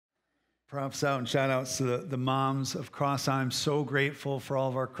Props out and shout outs to the moms of Crosstown. I'm so grateful for all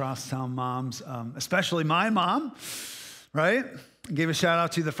of our Crosstown moms, especially my mom, right? I gave a shout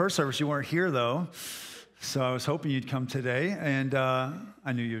out to you the first service. You weren't here though. So I was hoping you'd come today, and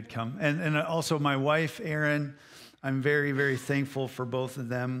I knew you'd come. And also my wife, Erin, I'm very, very thankful for both of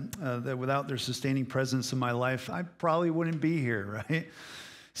them, that without their sustaining presence in my life, I probably wouldn't be here, right?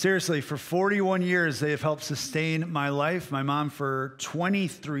 Seriously, for 41 years, they have helped sustain my life. My mom for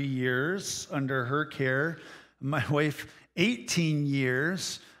 23 years under her care. My wife, 18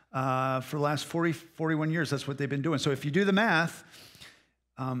 years. For the last 41 years, that's what they've been doing. So if you do the math,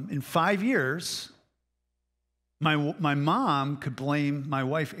 in 5 years, my mom could blame my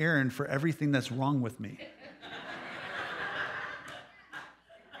wife, Erin, for everything that's wrong with me.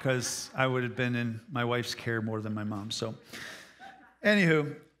 Because I would have been in my wife's care more than my mom. So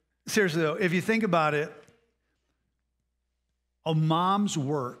anywho, seriously though, if you think about it, a mom's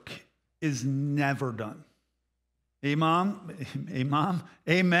work is never done. Hey, mom? Hey, mom?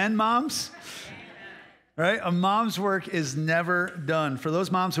 Amen, moms? Right? A mom's work is never done. For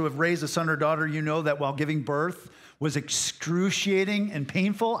those moms who have raised a son or daughter, you know that while giving birth was excruciating and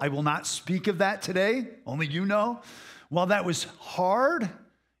painful. I will not speak of that today. Only you know. While that was hard,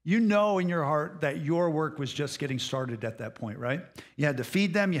 you know in your heart that your work was just getting started at that point, right? You had to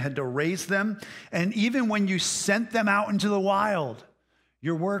feed them, you had to raise them, and even when you sent them out into the wild,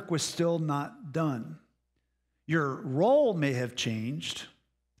 your work was still not done. Your role may have changed,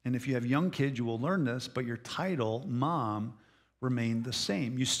 and if you have young kids, you will learn this, but your title, mom, remained the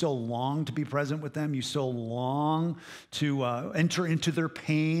same. You still long to be present with them. You still long to enter into their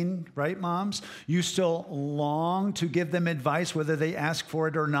pain, right, moms? You still long to give them advice whether they ask for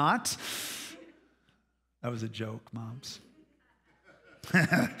it or not. That was a joke, moms.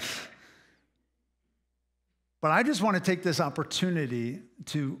 But I just want to take this opportunity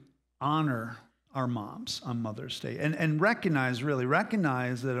to honor our moms on Mother's Day and recognize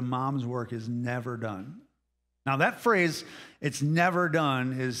that a mom's work is never done. Now that phrase, it's never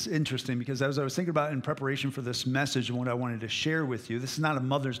done, is interesting because as I was thinking about in preparation for this message and what I wanted to share with you, this is not a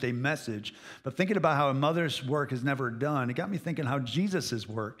Mother's Day message, but thinking about how a mother's work is never done, it got me thinking how Jesus'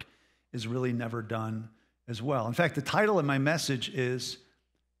 work is really never done as well. In fact, the title of my message is,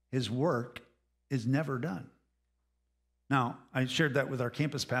 His Work is Never Done. Now, I shared that with our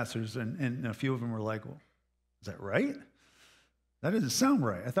campus pastors, and a few of them were like, well, is that right? That doesn't sound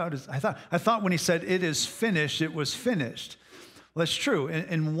right. I thought when he said it is finished, it was finished. Well, that's true.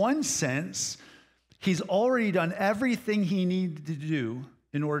 In one sense, he's already done everything he needed to do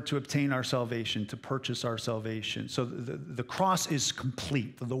in order to obtain our salvation, to purchase our salvation. So the cross is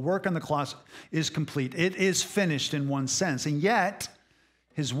complete. The work on the cross is complete. It is finished in one sense. And yet,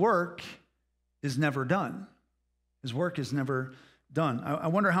 his work is never done. His work is never done. I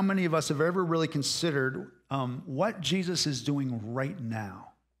wonder how many of us have ever really considered what Jesus is doing right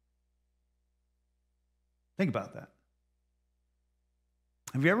now. Think about that.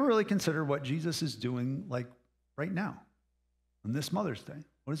 Have you ever really considered what Jesus is doing like right now on this Mother's Day?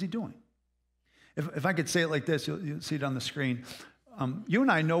 What is he doing? If I could say it like this, you'll see it on the screen. You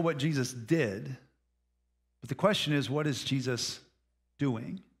and I know what Jesus did, but the question is, what is Jesus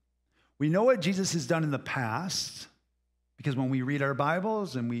doing? We know what Jesus has done in the past, because when we read our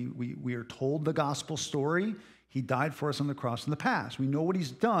Bibles and we are told the gospel story, he died for us on the cross in the past. We know what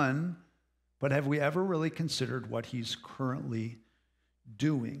he's done, but have we ever really considered what he's currently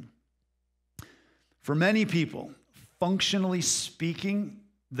doing? For many people, functionally speaking,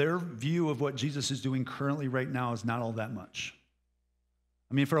 their view of what Jesus is doing currently right now is not all that much.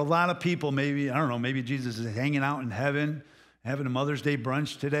 I mean, for a lot of people, maybe Jesus is hanging out in heaven, having a Mother's Day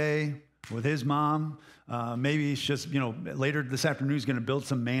brunch today with his mom. Maybe he's just, later this afternoon he's going to build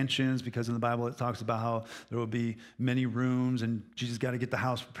some mansions because in the Bible it talks about how there will be many rooms and Jesus got to get the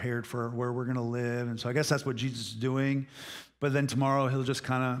house prepared for where we're going to live. And so I guess that's what Jesus is doing. But then tomorrow he'll just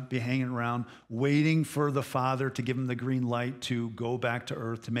kind of be hanging around waiting for the Father to give him the green light to go back to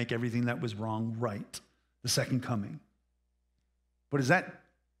earth to make everything that was wrong right. The second coming. But is that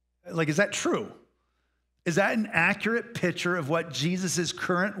true? Is that an accurate picture of what Jesus'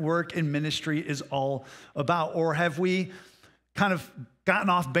 current work and ministry is all about? Or have we kind of gotten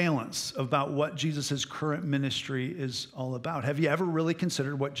off balance about what Jesus' current ministry is all about? Have you ever really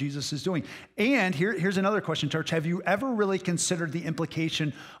considered what Jesus is doing? And here's another question, church. Have you ever really considered the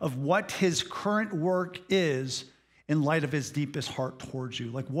implication of what his current work is in light of his deepest heart towards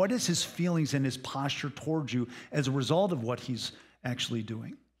you? Like, what is his feelings and his posture towards you as a result of what he's actually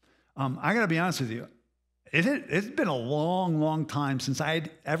doing? I got to be honest with you. It's been a long, long time since I had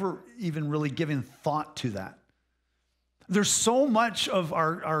ever even really given thought to that. There's so much of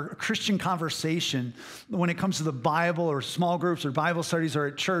our Christian conversation when it comes to the Bible or small groups or Bible studies or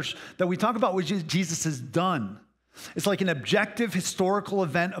at church that we talk about what Jesus has done. It's like an objective historical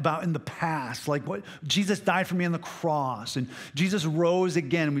event about in the past, like what Jesus died for me on the cross and Jesus rose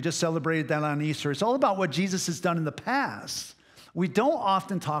again. We just celebrated that on Easter. It's all about what Jesus has done in the past. We don't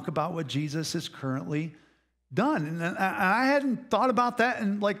often talk about what Jesus has currently done. And I hadn't thought about that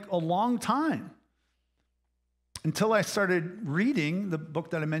in like a long time until I started reading the book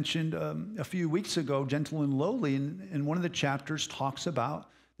that I mentioned a few weeks ago, Gentle and Lowly, and one of the chapters talks about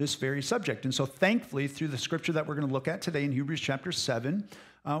this very subject. And so thankfully, through the scripture that we're going to look at today in Hebrews chapter 7,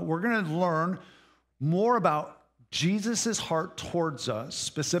 we're going to learn more about Jesus' heart towards us,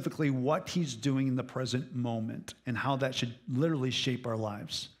 specifically what he's doing in the present moment and how that should literally shape our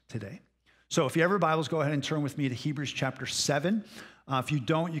lives today. So if you have your Bibles, go ahead and turn with me to Hebrews chapter 7. If you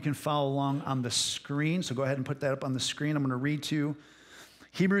don't, you can follow along on the screen. So go ahead and put that up on the screen. I'm going to read to you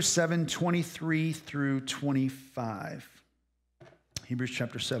Hebrews 7, 23 through 25. Hebrews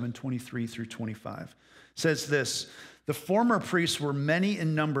chapter 7, 23 through 25 says this: the former priests were many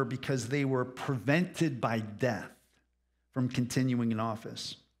in number because they were prevented by death from continuing in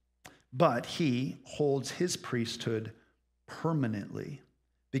office. But he holds his priesthood permanently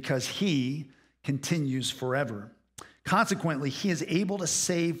because he continues forever. Consequently, he is able to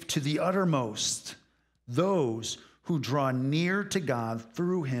save to the uttermost those who draw near to God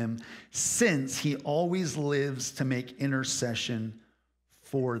through him, since he always lives to make intercession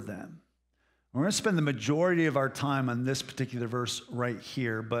for them. We're going to spend the majority of our time on this particular verse right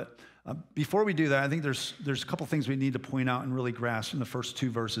here, but before we do that, I think there's a couple things we need to point out and really grasp in the first two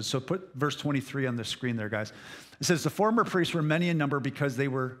verses. So put verse 23 on the screen there, guys. It says, the former priests were many in number because they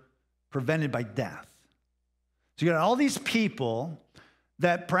were prevented by death. So you got all these people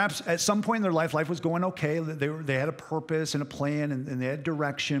that perhaps at some point in their life was going okay. They had a purpose and a plan and they had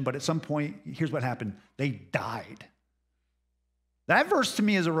direction, but at some point, here's what happened. They died. That verse to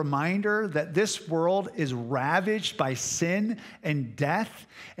me is a reminder that this world is ravaged by sin and death,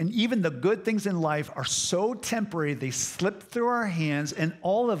 and even the good things in life are so temporary, they slip through our hands, and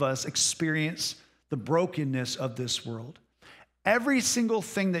all of us experience the brokenness of this world. Every single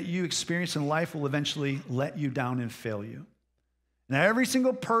thing that you experience in life will eventually let you down and fail you. And every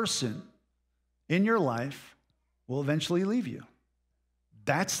single person in your life will eventually leave you.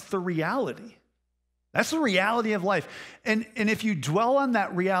 That's the reality. That's the reality of life. And if you dwell on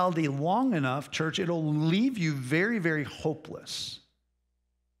that reality long enough, church, it'll leave you very, very hopeless.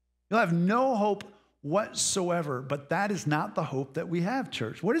 You'll have no hope whatsoever, but that is not the hope that we have,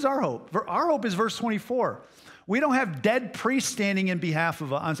 church. What is our hope? Our hope is verse 24. We don't have dead priests standing on behalf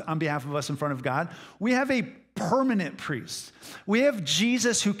of us in front of God. We have a permanent priest. We have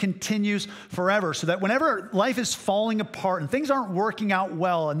Jesus who continues forever, so that whenever life is falling apart and things aren't working out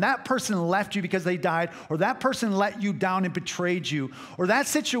well, and that person left you because they died, or that person let you down and betrayed you, or that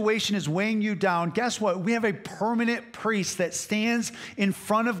situation is weighing you down, guess what? We have a permanent priest that stands in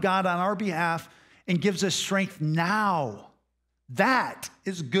front of God on our behalf and gives us strength now. That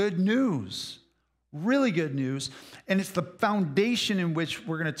is good news. Really good news. And it's the foundation in which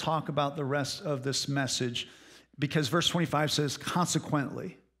we're going to talk about the rest of this message, because verse 25 says,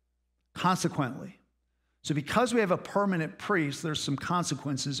 consequently. So because we have a permanent priest, there's some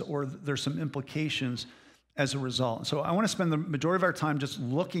consequences or there's some implications as a result. So I want to spend the majority of our time just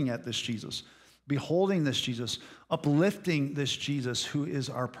looking at this Jesus, beholding this Jesus, uplifting this Jesus who is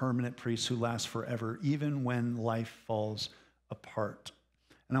our permanent priest who lasts forever, even when life falls apart.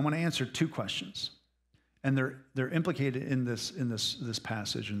 And I want to answer two questions. And they're implicated in this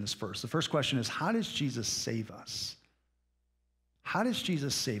passage, in this verse. The first question is, how does Jesus save us? How does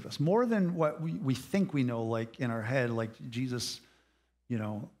Jesus save us? More than what we think we know, like in our head, like Jesus,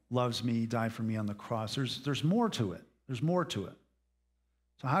 loves me, died for me on the cross. There's more to it. There's more to it.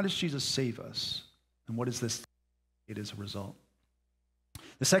 So how does Jesus save us? And what is this as a result?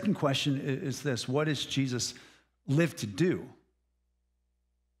 The second question is this: what does Jesus live to do?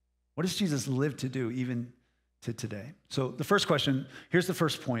 What does Jesus live to do even to today? So the first question, here's the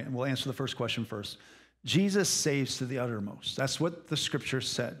first point, and we'll answer the first question first. Jesus saves to the uttermost. That's what the scripture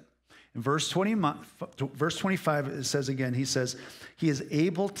said. In verse 25, it says again, he says, he is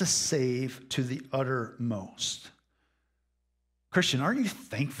able to save to the uttermost. Christian, aren't you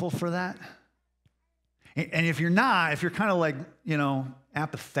thankful for that? And if you're not, if you're kind of like,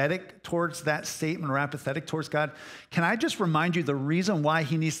 apathetic towards that statement or apathetic towards God, can I just remind you the reason why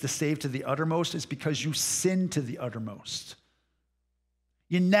he needs to save to the uttermost is because you sin to the uttermost.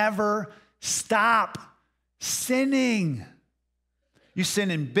 You never stop sinning. You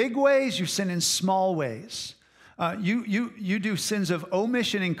sin in big ways, you sin in small ways. You do sins of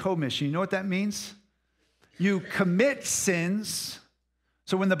omission and commission. You know what that means? You commit sins.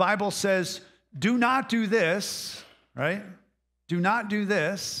 So when the Bible says, do not do this, right? Do not do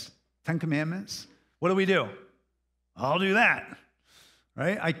this, 10 Commandments. What do? I'll do that,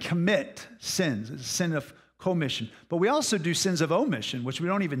 right? I commit sins. It's a sin of commission. But we also do sins of omission, which we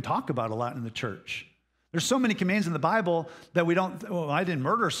don't even talk about a lot in the church. There's so many commands in the Bible that we don't, well, I didn't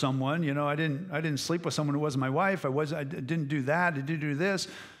murder someone, I didn't sleep with someone who wasn't my wife, I didn't do that, I didn't do this.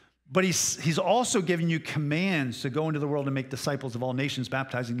 But he's also giving you commands to go into the world and make disciples of all nations,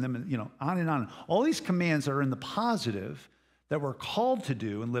 baptizing them, and on and on. All these commands are in the positive that we're called to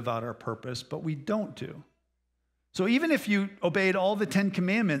do and live out our purpose, but we don't do. So even if you obeyed all the 10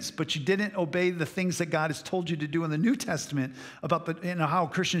 commandments, but you didn't obey the things that God has told you to do in the New Testament about how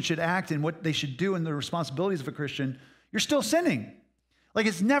Christians should act and what they should do and the responsibilities of a Christian, you're still sinning. Like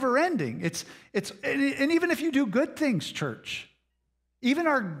it's never ending. And even if you do good things, church, even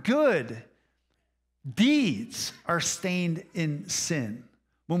our good deeds are stained in sin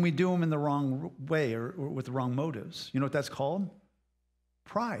when we do them in the wrong way or with the wrong motives. You know what that's called?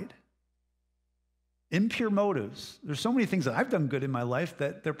 Pride. Impure motives. There's so many things that I've done good in my life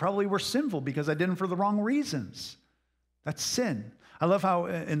that they probably were sinful because I did them for the wrong reasons. That's sin. I love how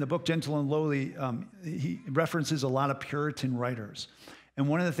in the book Gentle and Lowly, he references a lot of Puritan writers. And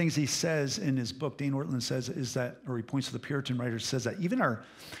one of the things he says in his book, Dane Ortlund says, is that, or he points to the Puritan writers, says that even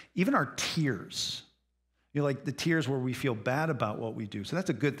our tears, like the tears where we feel bad about what we do. So that's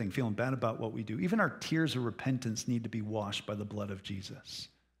a good thing, feeling bad about what we do. Even our tears of repentance need to be washed by the blood of Jesus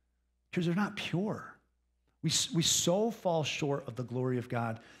because they're not pure. We so fall short of the glory of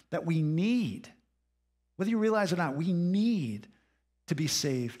God that we need, whether you realize it or not, we need to be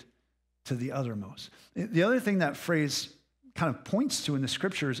saved to the uttermost. The other thing that phrase kind of points to in the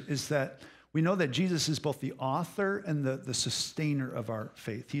scriptures is that we know that Jesus is both the author and the sustainer of our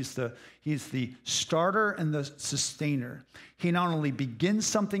faith. He's the starter and the sustainer. He not only begins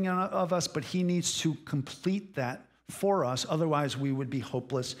something of us, but he needs to complete that for us. Otherwise, we would be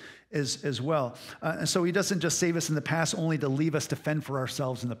hopeless as well. And so he doesn't just save us in the past only to leave us to fend for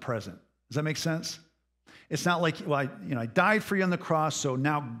ourselves in the present. Does that make sense? It's not like, well, I died for you on the cross, so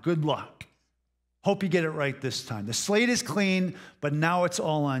now good luck. Hope you get it right this time. The slate is clean, but now it's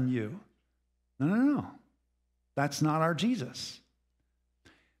all on you. No. That's not our Jesus.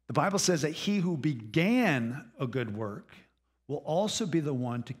 The Bible says that he who began a good work will also be the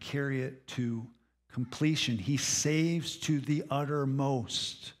one to carry it to completion. He saves to the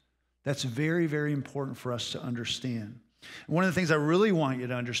uttermost. That's very, very important for us to understand. And one of the things I really want you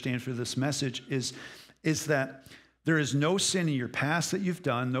to understand through this message is that there is no sin in your past that you've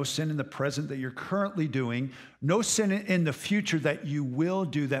done, no sin in the present that you're currently doing, no sin in the future that you will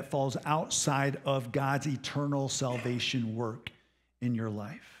do that falls outside of God's eternal salvation work in your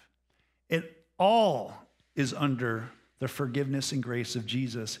life. It all is under the forgiveness and grace of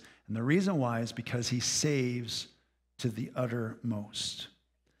Jesus. And the reason why is because he saves to the uttermost.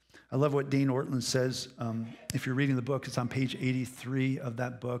 I love what Dane Ortlund says. If you're reading the book, it's on page 83 of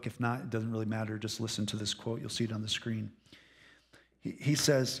that book. If not, it doesn't really matter. Just listen to this quote. You'll see it on the screen. He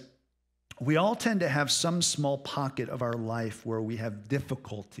says, we all tend to have some small pocket of our life where we have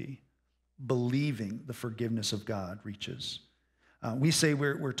difficulty believing the forgiveness of God reaches. We say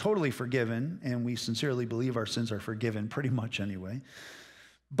we're totally forgiven, and we sincerely believe our sins are forgiven, pretty much anyway.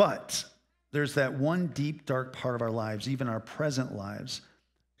 But there's that one deep, dark part of our lives, even our present lives,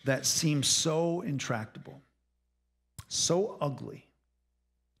 that seems so intractable, so ugly,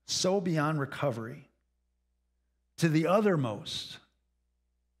 so beyond recovery, to the uttermost,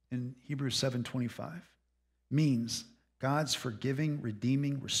 in Hebrews 7:25, means God's forgiving,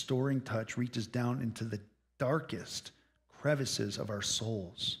 redeeming, restoring touch reaches down into the darkest crevices of our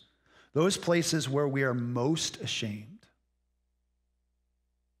souls, those places where we are most ashamed,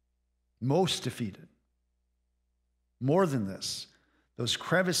 most defeated. More than this, those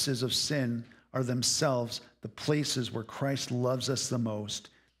crevices of sin are themselves the places where Christ loves us the most.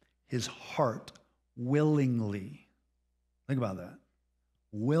 His heart willingly, think about that,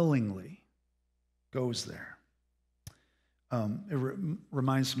 willingly goes there. It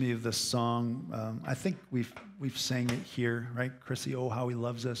reminds me of this song. I think we've sang it here, right? Chrissy, Oh, How He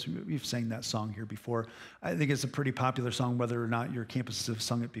Loves Us. We've sang that song here before. I think it's a pretty popular song, whether or not your campuses have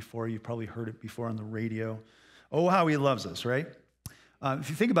sung it before. You've probably heard it before on the radio. Oh, How He Loves Us, right?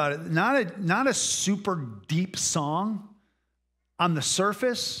 If you think about it, not a super deep song on the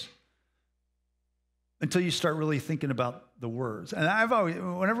surface until you start really thinking about the words. And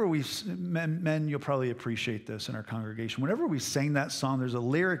whenever men, you'll probably appreciate this in our congregation. Whenever we sang that song, there's a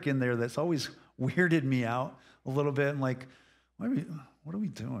lyric in there that's always weirded me out. a little bit and like, what are we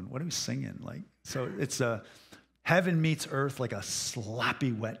doing? What are we singing? Like, so it's heaven meets earth like a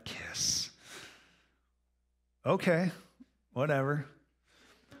sloppy wet kiss. Okay, whatever.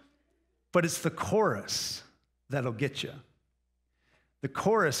 But it's the chorus that'll get you. The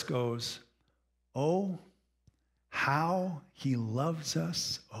chorus goes, oh, how he loves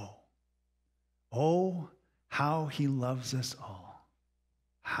us. Oh, how he loves us all.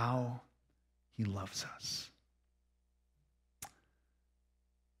 How he loves us.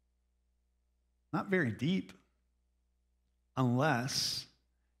 Not very deep unless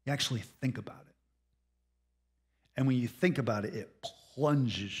you actually think about it. And when you think about it, it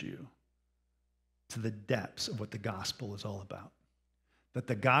plunges you to the depths of what the gospel is all about. That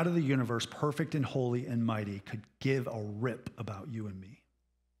the God of the universe, perfect and holy and mighty, could give a rip about you and me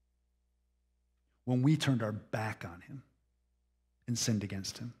when we turned our back on him and sinned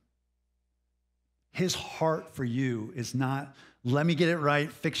against him. His heart for you is not, let me get it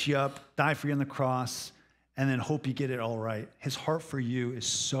right, fix you up, die for you on the cross, and then hope you get it all right. His heart for you is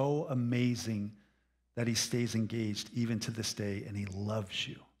so amazing that he stays engaged even to this day, and he loves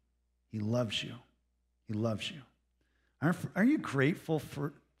you. He loves you. He loves you. Are you grateful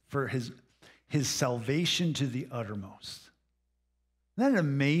for his salvation to the uttermost? Isn't that an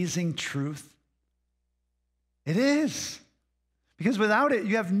amazing truth? It is. Because without it,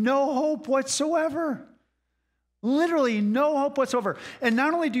 you have no hope whatsoever. Literally no hope whatsoever. And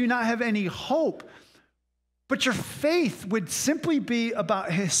not only do you not have any hope, but your faith would simply be about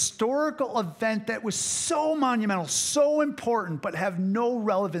a historical event that was so monumental, so important, but have no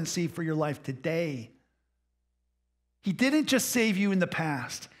relevancy for your life today. He didn't just save you in the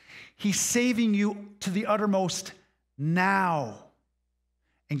past. He's saving you to the uttermost now.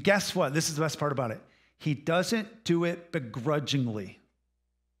 And guess what? This is the best part about it. He doesn't do it begrudgingly.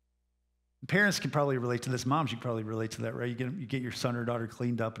 Parents can probably relate to this. Moms, you can probably relate to that, right? You get your son or daughter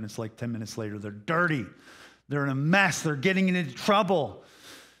cleaned up, and it's like 10 minutes later, they're dirty. They're in a mess. They're getting into trouble.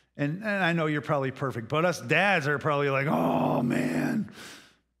 And I know you're probably perfect, but us dads are probably like, oh, man,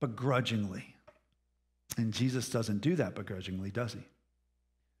 begrudgingly. And Jesus doesn't do that begrudgingly, does he?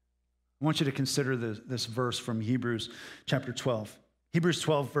 I want you to consider this verse from Hebrews chapter 12. Hebrews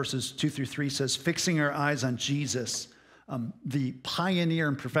 12, verses 2 through 3 says, fixing our eyes on Jesus, the pioneer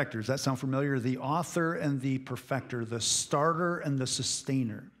and perfecter. Does that sound familiar? The author and the perfecter, the starter and the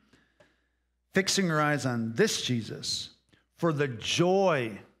sustainer. Fixing our eyes on this Jesus for the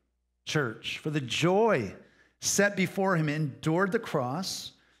joy, church, for the joy set before him, endured the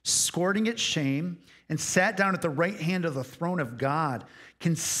cross, scorning its shame, and sat down at the right hand of the throne of God.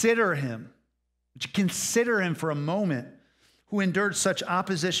 Consider him for a moment, who endured such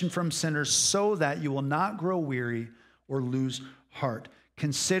opposition from sinners, so that you will not grow weary or lose heart.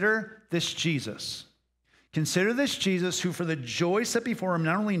 Consider this Jesus. Consider this Jesus who for the joy set before him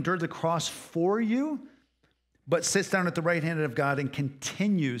not only endured the cross for you, but sits down at the right hand of God and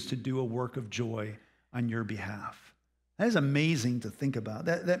continues to do a work of joy on your behalf. That is amazing to think about.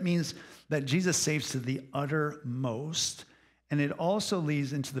 That means that Jesus saves to the uttermost. And it also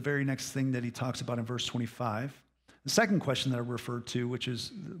leads into the very next thing that he talks about in verse 25. The second question that I referred to, which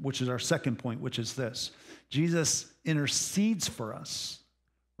is our second point, which is this. Jesus intercedes for us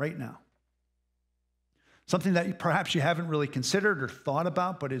right now. Something that perhaps you haven't really considered or thought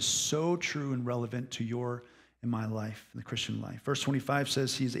about, but is so true and relevant to your and my life, the Christian life. Verse 25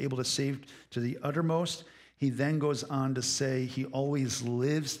 says he is able to save to the uttermost. He then goes on to say he always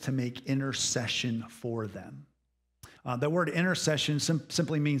lives to make intercession for them. The word intercession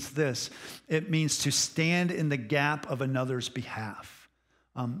simply means this. It means to stand in the gap of another's behalf.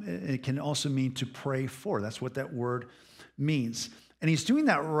 It can also mean to pray for. That's what that word means. And he's doing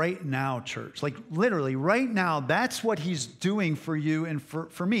that right now, church. Like literally right now, that's what he's doing for you and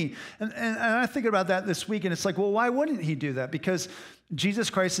for me. And I think about that this week, and it's like, well, why wouldn't he do that? Because Jesus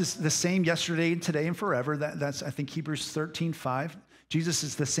Christ is the same yesterday and today and forever. That's, I think, Hebrews 13:5. Jesus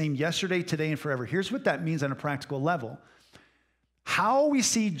is the same yesterday, today, and forever. Here's what that means on a practical level. How we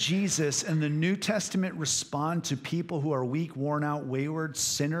see Jesus in the New Testament respond to people who are weak, worn out, wayward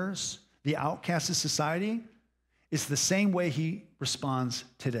sinners, the outcasts of society, is the same way he responds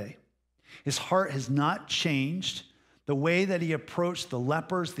today. His heart has not changed. The way that he approached the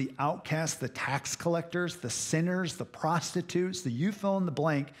lepers, the outcasts, the tax collectors, the sinners, the prostitutes, the you fill in the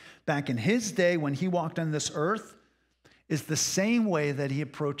blank, back in his day when he walked on this earth, is the same way that he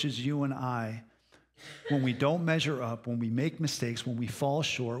approaches you and I when we don't measure up, when we make mistakes, when we fall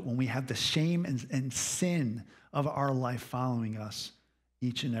short, when we have the shame and sin of our life following us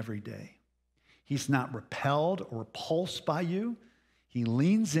each and every day. He's not repelled or repulsed by you. He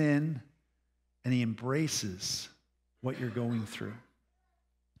leans in and he embraces what you're going through.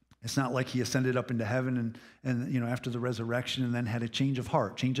 It's not like he ascended up into heaven and after the resurrection and then had a change of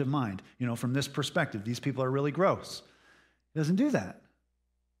heart, change of mind. From this perspective, these people are really gross. He doesn't do that.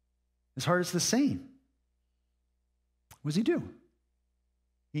 His heart is the same. What does he do?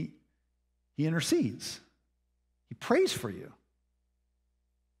 He intercedes. He prays for you.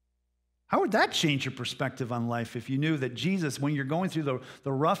 How would that change your perspective on life if you knew that Jesus, when you're going through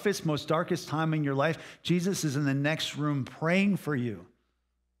the roughest, most darkest time in your life, Jesus is in the next room praying for you,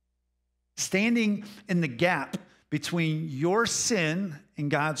 standing in the gap between your sin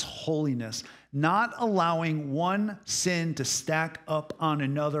and God's holiness, not allowing one sin to stack up on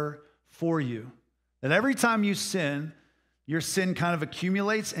another for you. That every time you sin, your sin kind of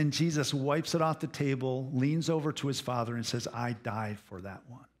accumulates and Jesus wipes it off the table, leans over to his Father and says, I died for that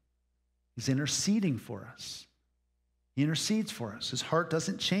one. He's interceding for us. He intercedes for us. His heart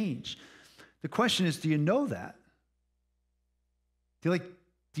doesn't change. The question is, do you know that? Do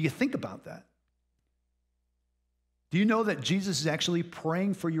you think about that? Do you know that Jesus is actually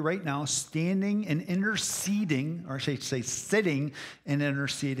praying for you right now, standing and interceding, or I should say sitting and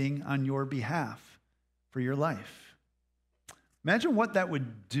interceding on your behalf for your life? Imagine what that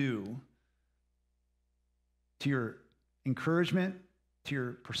would do to your encouragement, to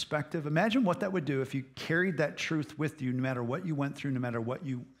your perspective. Imagine what that would do if you carried that truth with you no matter what you went through, no matter what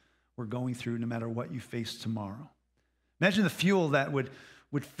you were going through, no matter what you face tomorrow. Imagine the fuel that would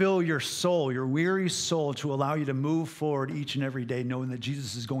fill your soul, your weary soul, to allow you to move forward each and every day knowing that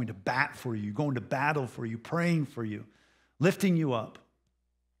Jesus is going to bat for you, going to battle for you, praying for you, lifting you up.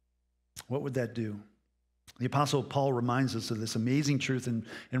 What would that do? The Apostle Paul reminds us of this amazing truth in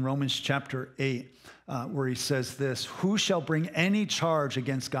Romans chapter 8, where he says this, who shall bring any charge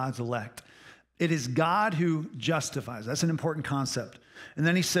against God's elect? It is God who justifies. That's an important concept. And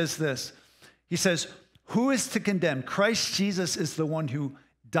then he says this, he says, who is to condemn? Christ Jesus is the one who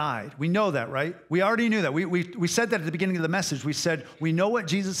died. We know that, right? We already knew that. We said that at the beginning of the message. We said, we know what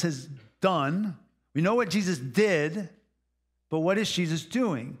Jesus has done. We know what Jesus did, but what is Jesus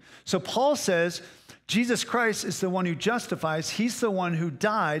doing? So Paul says, Jesus Christ is the one who justifies. He's the one who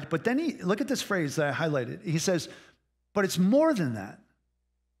died. But then look at this phrase that I highlighted. He says, but it's more than that.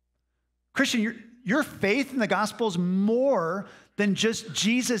 Christian, your faith in the gospel is more than just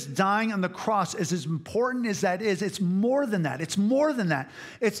Jesus dying on the cross. As important as that is, it's more than that. It's more than that.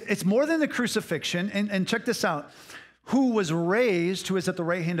 It's more than the crucifixion. And check this out. Who was raised, who is at the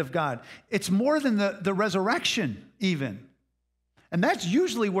right hand of God. It's more than the resurrection even. And that's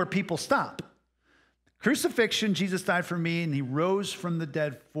usually where people stop. Crucifixion, Jesus died for me, and he rose from the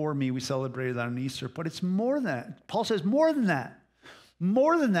dead for me. We celebrated that on Easter, but it's more than that. Paul says more than that.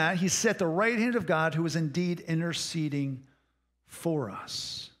 More than that, he's at the right hand of God who is indeed interceding for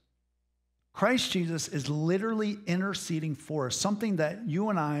us. Christ Jesus is literally interceding for us, something that you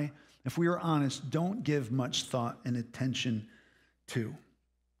and I, if we are honest, don't give much thought and attention to.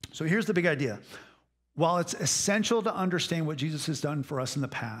 So here's the big idea. While it's essential to understand what Jesus has done for us in the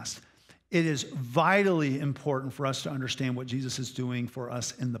past, it is vitally important for us to understand what Jesus is doing for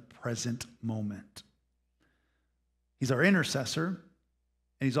us in the present moment. He's our intercessor,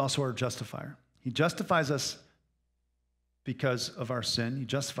 and he's also our justifier. He justifies us because of our sin. He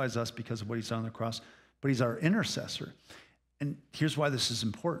justifies us because of what he's done on the cross, but he's our intercessor. And here's why this is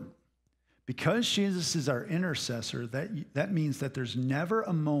important. Because Jesus is our intercessor, that means that there's never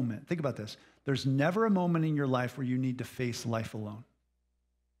a moment, think about this, there's never a moment in your life where you need to face life alone.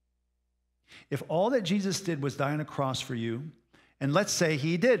 If all that Jesus did was die on a cross for you, and let's say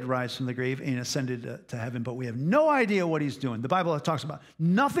he did rise from the grave and ascended to heaven, but we have no idea what he's doing. The Bible talks about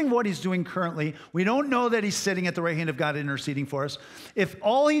nothing what he's doing currently. We don't know that he's sitting at the right hand of God interceding for us. If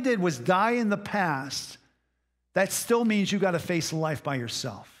all he did was die in the past, that still means you got to face life by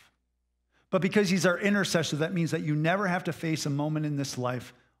yourself. But because he's our intercessor, that means that you never have to face a moment in this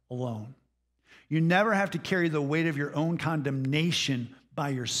life alone. You never have to carry the weight of your own condemnation by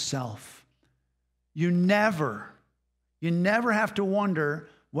yourself. You never have to wonder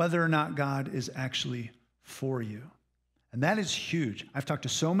whether or not God is actually for you. And that is huge. I've talked to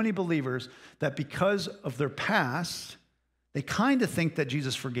so many believers that because of their past, they kind of think that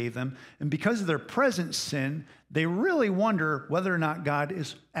Jesus forgave them. And because of their present sin, they really wonder whether or not God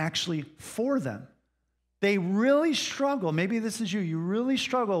is actually for them. They really struggle. Maybe this is you. You really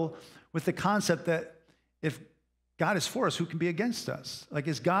struggle with the concept that if God is for us, who can be against us? Like,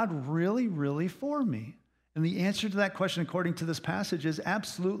 is God really, really for me? And the answer to that question, according to this passage, is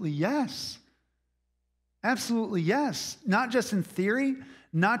absolutely yes. Absolutely yes. Not just in theory,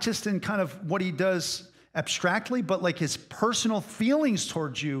 not just in kind of what he does abstractly, but like his personal feelings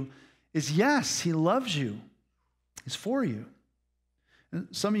towards you is yes, he loves you. He's for you. And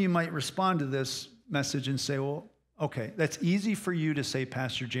some of you might respond to this message and say, well, okay, that's easy for you to say,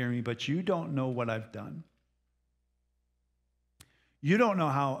 Pastor Jeremy, but you don't know what I've done. You don't know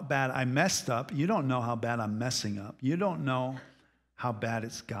how bad I messed up. You don't know how bad I'm messing up. You don't know how bad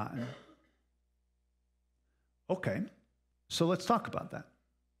it's gotten. Okay, so let's talk about that.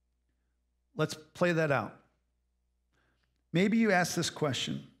 Let's play that out. Maybe you ask this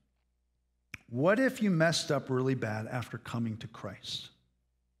question: what if you messed up really bad after coming to Christ?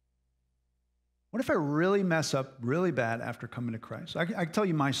 What if I really mess up really bad after coming to Christ? I can tell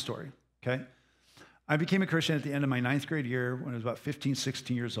you my story, okay? I became a Christian at the end of my 9th grade year when I was about 15,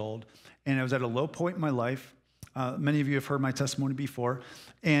 16 years old, and I was at a low point in my life. Many of you have heard my testimony before,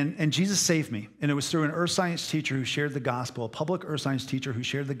 and Jesus saved me. And it was through an earth science teacher who shared the gospel, a public earth science teacher who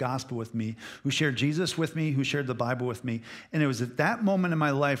shared the gospel with me, who shared Jesus with me, who shared the Bible with me. And it was at that moment in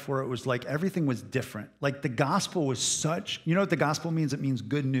my life where it was like everything was different. Like the gospel was such, you know what the gospel means? It means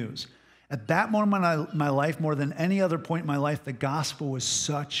good news. At that moment in my life, more than any other point in my life, the gospel was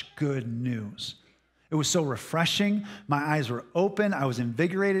such good news. It was so refreshing. My eyes were open. I was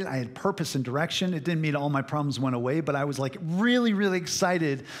invigorated. I had purpose and direction. It didn't mean all my problems went away, but I was like really, really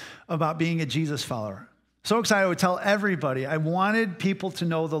excited about being a Jesus follower. So excited I would tell everybody. I wanted people to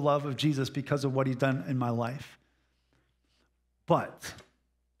know the love of Jesus because of what he'd done in my life. But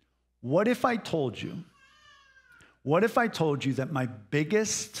what if I told you that my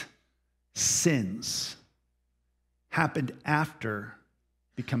biggest sins happened after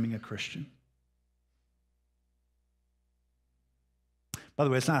becoming a Christian? By the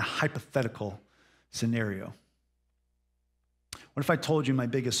way, it's not a hypothetical scenario. What if I told you my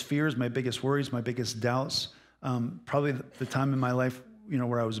biggest fears, my biggest worries, my biggest doubts, probably the time in my life,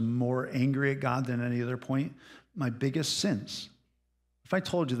 where I was more angry at God than any other point, my biggest sins, if I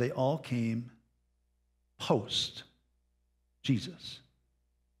told you they all came post Jesus?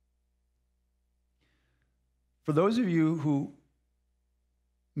 For those of you who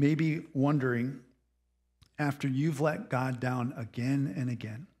may be wondering, after you've let God down again and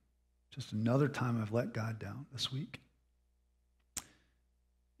again, just another time I've let God down this week.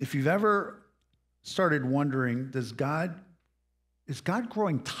 If you've ever started wondering, is God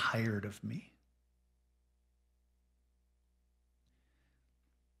growing tired of me?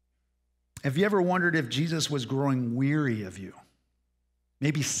 Have you ever wondered if Jesus was growing weary of you?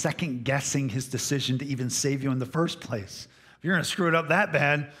 Maybe second guessing his decision to even save you in the first place. If you're going to screw it up that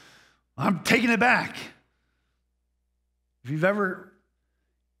bad, I'm taking it back. If you've ever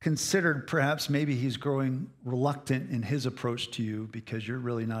considered perhaps maybe he's growing reluctant in his approach to you because you're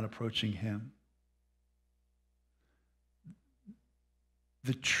really not approaching him.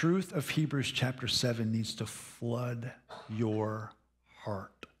 The truth of Hebrews chapter 7 needs to flood your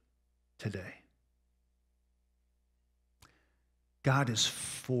heart today. God is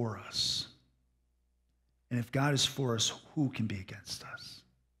for us. And if God is for us, who can be against us?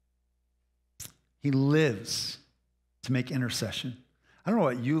 He lives to make intercession. I don't know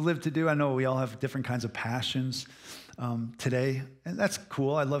what you live to do. I know we all have different kinds of passions today, and that's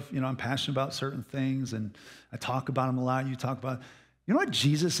cool. I love, I'm passionate about certain things, and I talk about them a lot. You talk about, you know what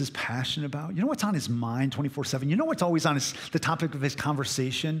Jesus is passionate about? You know what's on his mind 24/7? You know what's always on the topic of his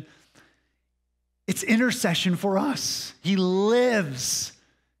conversation? It's intercession for us. He lives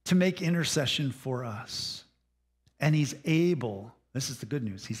to make intercession for us, and he's able, this is the good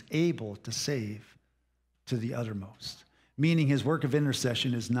news, he's able to save to the uttermost, meaning his work of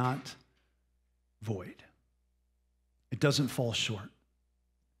intercession is not void. It doesn't fall short.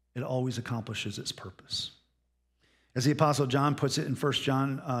 It always accomplishes its purpose. As the Apostle John puts it in 1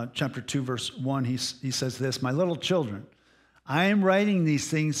 John chapter 2, verse 1, he says this, "My little children, I am writing these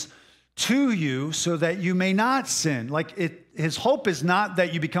things to you so that you may not sin." His hope is not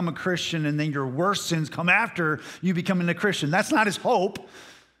that you become a Christian and then your worst sins come after you becoming a Christian. That's not his hope.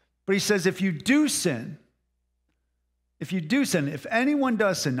 But he says, if anyone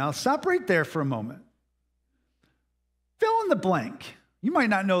does sin, now stop right there for a moment. Fill in the blank. You might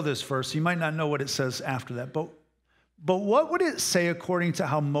not know this verse. You might not know what it says after that. But what would it say according to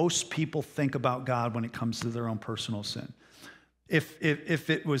how most people think about God when it comes to their own personal sin? If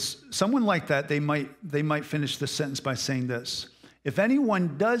it was someone like that, they might finish the sentence by saying this: if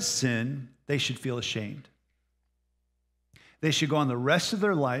anyone does sin, they should feel ashamed. They should go on the rest of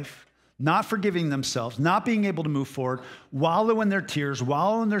their life not forgiving themselves, not being able to move forward, wallow in their tears,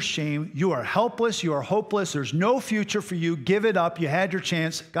 wallow in their shame. You are helpless. You are hopeless. There's no future for you. Give it up. You had your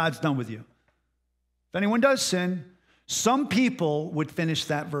chance. God's done with you. If anyone does sin, some people would finish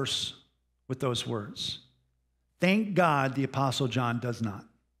that verse with those words. Thank God the Apostle John does not.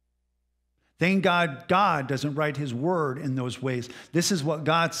 Thank God, God doesn't write his word in those ways. This is what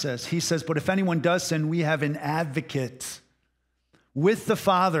God says. He says, but if anyone does sin, we have an advocate with the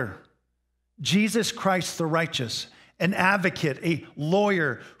Father, Jesus Christ the righteous, an advocate, a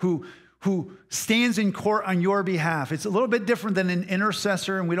lawyer who stands in court on your behalf. It's a little bit different than an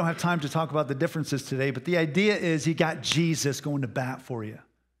intercessor, and we don't have time to talk about the differences today, but the idea is you got Jesus going to bat for you.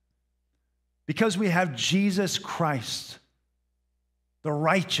 Because we have Jesus Christ, the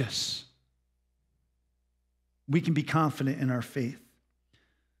righteous, we can be confident in our faith.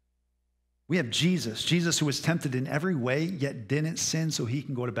 We have Jesus who was tempted in every way, yet didn't sin, so he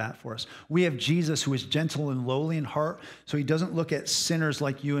can go to bat for us. We have Jesus who is gentle and lowly in heart, so he doesn't look at sinners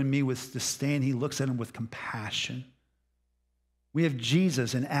like you and me with disdain. He looks at them with compassion. We have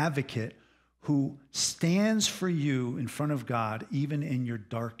Jesus, an advocate, who stands for you in front of God, even in your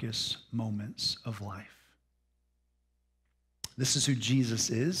darkest moments of life. This is who Jesus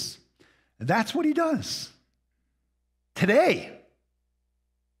is. And that's what he does today,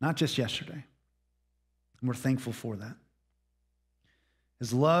 not just yesterday. And we're thankful for that.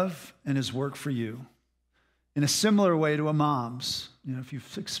 His love and his work for you, in a similar way to a mom's. If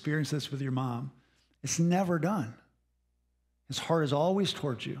you've experienced this with your mom, it's never done. His heart is always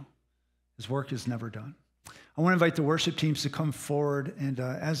towards you. His work is never done. I want to invite the worship teams to come forward. And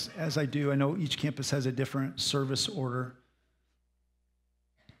as I do, I know each campus has a different service order.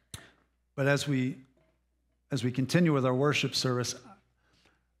 But as we continue with our worship service,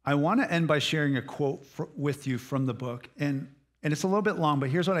 I want to end by sharing a quote with you from the book. And it's a little bit long, but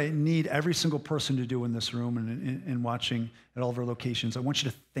here's what I need every single person to do in this room and watching at all of our locations. I want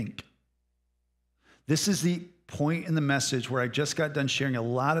you to think. This is the point in the message where I just got done sharing a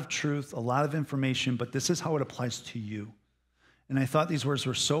lot of truth, a lot of information, but this is how it applies to you. And I thought these words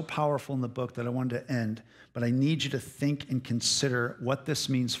were so powerful in the book that I wanted to end, but I need you to think and consider what this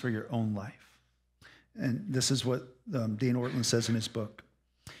means for your own life. And this is what Dane Ortlund says in his book.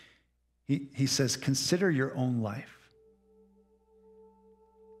 He says, consider your own life.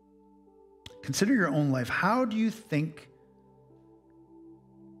 Consider your own life. How do you think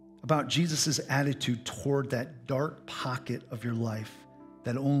about Jesus' attitude toward that dark pocket of your life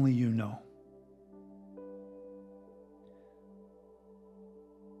that only you know?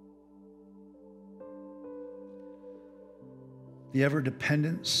 The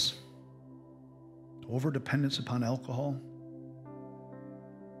overdependence upon alcohol,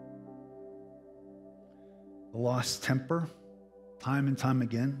 the lost temper, time and time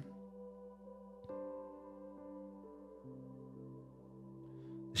again,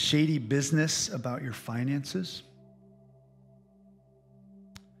 the shady business about your finances,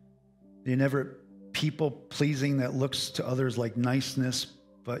 the inevitable people-pleasing that looks to others like niceness,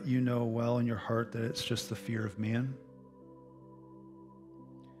 but you know well in your heart that it's just the fear of man.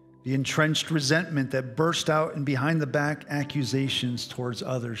 The entrenched resentment that burst out in behind-the-back accusations towards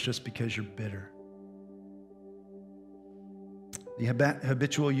others just because you're bitter. The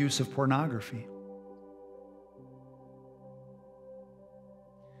habitual use of pornography.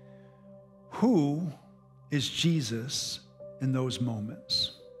 Who is Jesus in those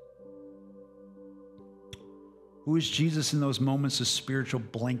moments? Who is Jesus in those moments of spiritual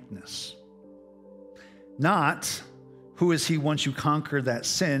blankness? Not who is he once you conquer that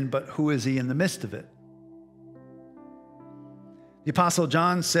sin, but who is he in the midst of it? The Apostle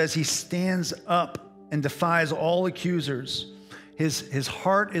John says he stands up and defies all accusers. His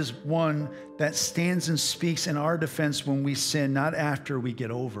heart is one that stands and speaks in our defense when we sin, not after we get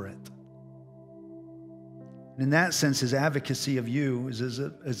over it. And in that sense, his advocacy of you is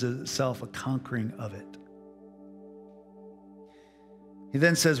itself a conquering of it. He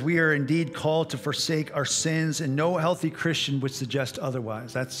then says, we are indeed called to forsake our sins, and no healthy Christian would suggest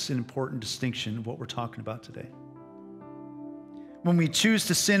otherwise. That's an important distinction of what we're talking about today. When we choose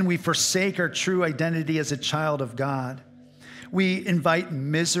to sin, we forsake our true identity as a child of God. We invite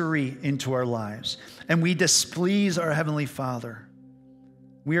misery into our lives, and we displease our Heavenly Father.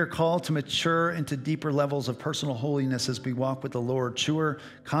 We are called to mature into deeper levels of personal holiness as we walk with the Lord, truer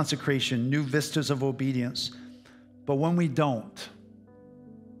consecration, new vistas of obedience. But when we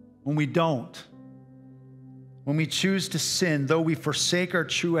choose to sin, though we forsake our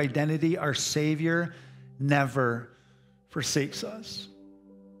true identity, our Savior never forsakes us.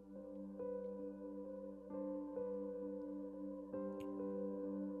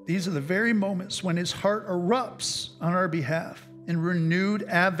 These are the very moments when his heart erupts on our behalf in renewed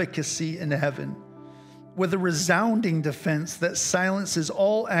advocacy in heaven, with a resounding defense that silences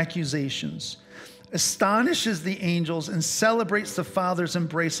all accusations, astonishes the angels, and celebrates the Father's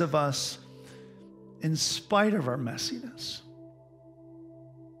embrace of us in spite of our messiness.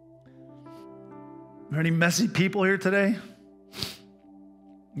 there any messy people here today?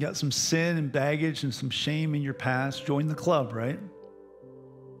 You got some sin and baggage and some shame in your past? Join the club, right?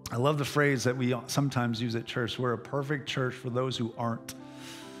 I love the phrase that we sometimes use at church. We're a perfect church for those who aren't.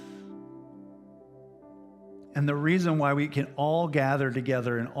 And the reason why we can all gather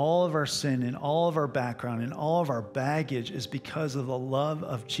together in all of our sin, in all of our background, in all of our baggage is because of the love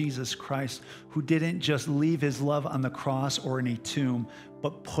of Jesus Christ, who didn't just leave his love on the cross or in a tomb,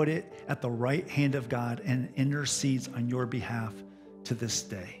 but put it at the right hand of God and intercedes on your behalf to this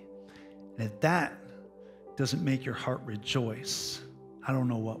day. And if that doesn't make your heart rejoice, I don't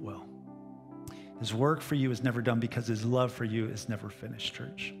know what will. His work for you is never done because his love for you is never finished,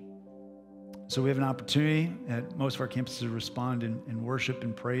 church. So we have an opportunity at most of our campuses to respond in worship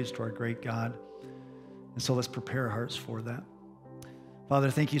and praise to our great God. And so let's prepare our hearts for that. Father,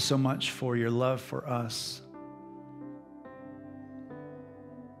 thank you so much for your love for us.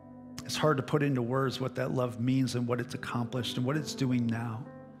 It's hard to put into words what that love means and what it's accomplished and what it's doing now.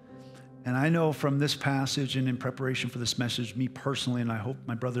 And I know from this passage and in preparation for this message, me personally, and I hope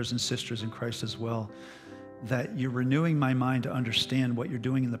my brothers and sisters in Christ as well, that you're renewing my mind to understand what you're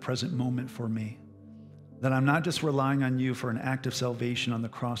doing in the present moment for me. That I'm not just relying on you for an act of salvation on the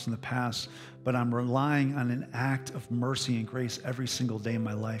cross in the past, but I'm relying on an act of mercy and grace every single day in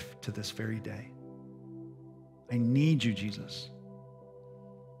my life to this very day. I need you, Jesus.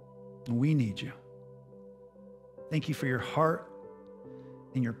 And we need you. Thank you for your heart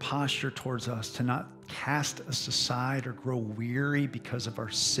and your posture towards us to not cast us aside or grow weary because of our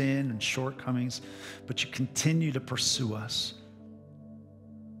sin and shortcomings, but you continue to pursue us.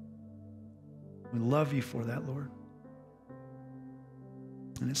 We love you for that, Lord.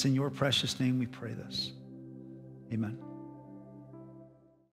 And it's in your precious name we pray this. Amen.